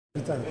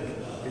Sir,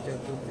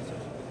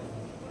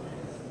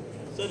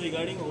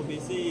 regarding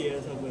OBC,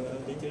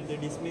 they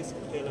dismissed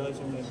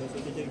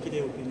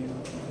opinion.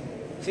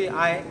 See,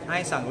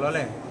 I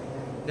sanglole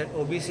that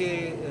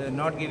OBC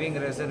not giving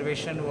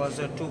reservation was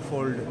a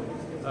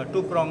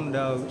two-pronged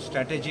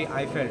strategy.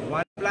 I felt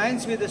one,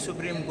 compliance with the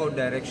Supreme Court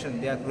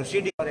direction. They are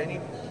proceeding or any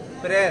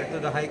prayer to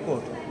the High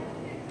Court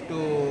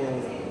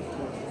to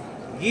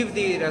give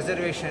the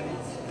reservation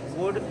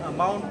would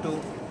amount to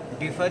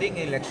deferring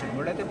election.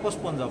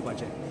 Postpone the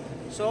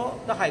So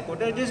the High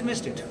Court has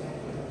dismissed it.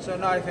 So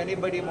now if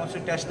anybody wants to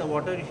test the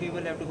water, he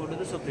will have to go to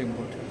the Supreme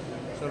Court.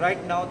 So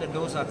right now the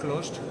doors are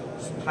closed.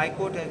 High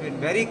Court has been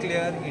very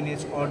clear in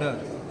its order,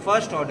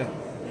 first order,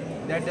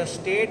 that the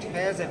state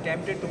has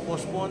attempted to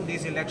postpone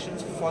these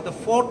elections for the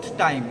fourth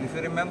time, if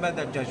you remember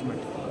that judgment.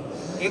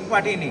 Ek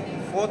party nahi,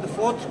 for the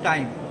fourth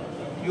time.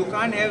 You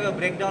can't have a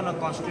breakdown of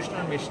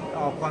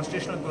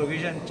constitutional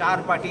provision,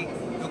 char party,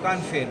 you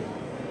can't fail.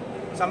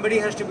 Somebody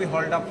has to be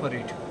hauled up for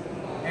it.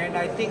 And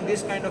I think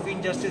this kind of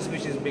injustice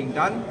which is being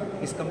done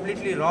is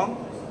completely wrong,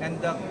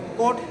 and the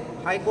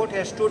High Court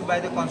has stood by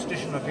the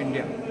Constitution of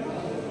India.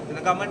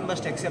 The government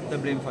must accept the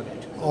blame for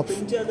that. We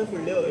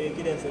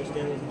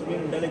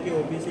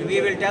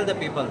will tell the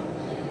people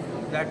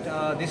that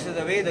this is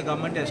the way the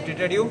government has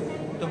treated you.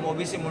 तुम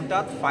OBC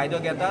म्हणतात, फायदा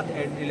घेतात,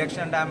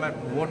 election time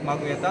vote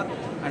मागू येतात,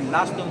 and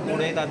last तुम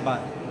पुढे येतात बाद.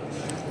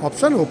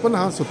 Option open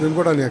हा Supreme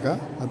Court आली का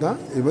आता,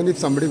 even if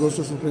somebody goes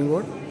to Supreme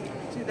Court?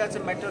 See, that's a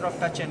matter of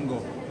touch and go.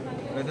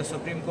 Whether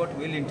Supreme Court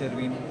will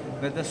intervene,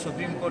 whether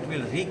Supreme Court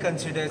will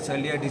reconsider its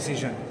earlier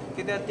decision.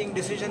 That thing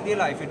decision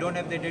dila. If you don't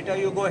have the data,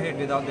 you go ahead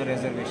without the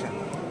reservation.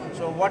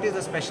 So what is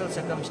the special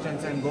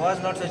circumstance? And Goa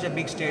is not such a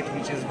big state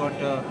which has got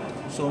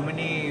so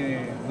many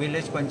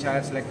village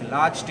panchayats like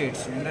large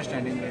states. You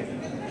understand?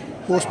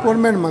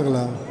 Postponement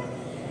magla.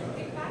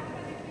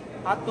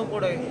 Atno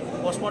pode.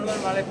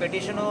 Postponement male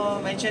petition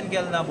mention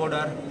केल ना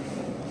border.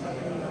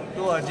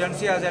 तो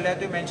urgency आजल्या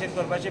तो mention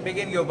करपाचे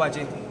begin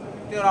घेवपाचे.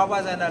 ते रावपा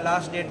जायना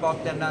last date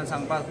पावता तेन्ना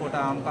सांगपाक पोटा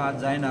आमकां आज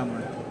जायना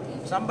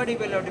म्हणून. Somebody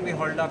will have to be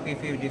hauled up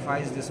if he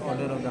defies this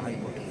order of the High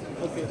Court.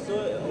 Okay, so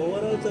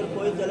overall, sir,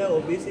 पळयत जाल्यार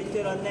OBC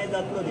चेर अन्याय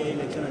जातलो ह्या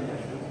इलेक्शनान.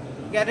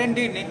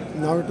 Guaranteed न्ही.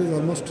 Now it is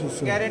almost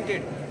so.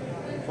 Guaranteed.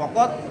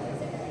 फकत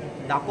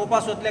दाखोवपा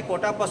सोदले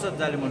कोर्टा पासत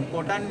जाले म्हणून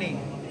कोर्टान न्ही.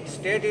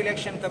 State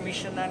Election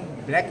Commission and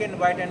black and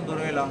white and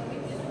बरयला.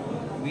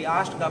 We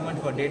asked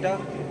government for data.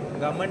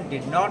 Government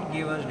did not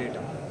give us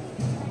data.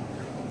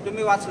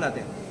 तुम्ही वाचला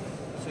ते.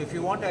 So if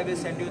you want, I will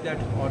send you that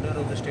order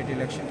of the State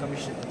Election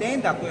Commission.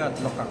 Then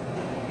दाखोवयात लोकांक.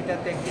 कित्याक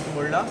ते कित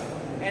म्हणला.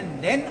 And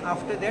then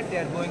after that they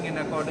are going in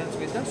accordance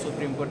with the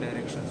Supreme Court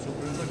direction.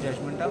 Supreme Court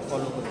judgment are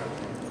follow करतात.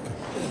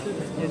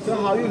 So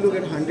how you look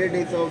at 100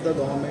 days of the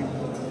government?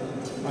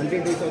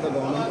 100 days of the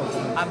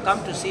government? I'm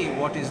come to see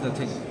what is the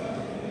thing.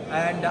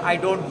 And I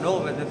don't know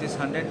whether this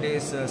 100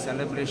 days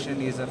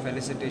celebration is a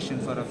felicitation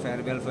for a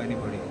farewell for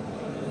anybody.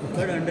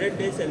 But 100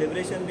 days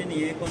celebration bin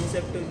ye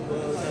concept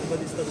sarva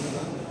dista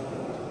tumka?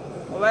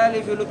 Well,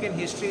 if you look in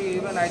history,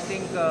 even I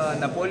think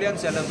Napoleon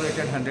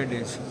celebrated 100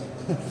 days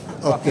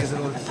of his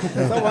rule.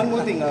 So one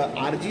more thing,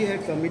 RG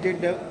had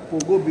submitted the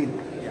POGO bill.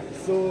 Yeah.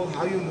 So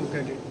how you look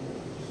at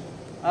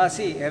it?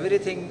 See,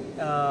 everything,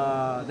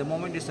 the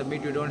moment you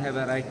submit, you don't have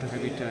a right to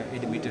have it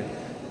admitted.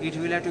 It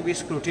will have to be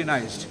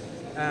scrutinized,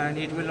 and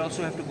it will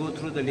also have to go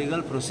through the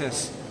legal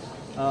process.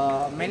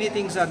 Many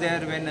things are there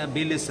when a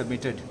bill is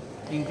submitted,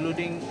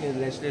 including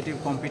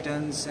legislative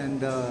competence and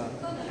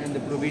the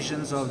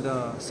provisions of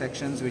the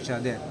sections which are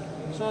there.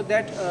 So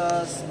that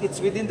it's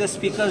within the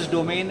speaker's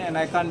domain, and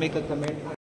I can't make a comment.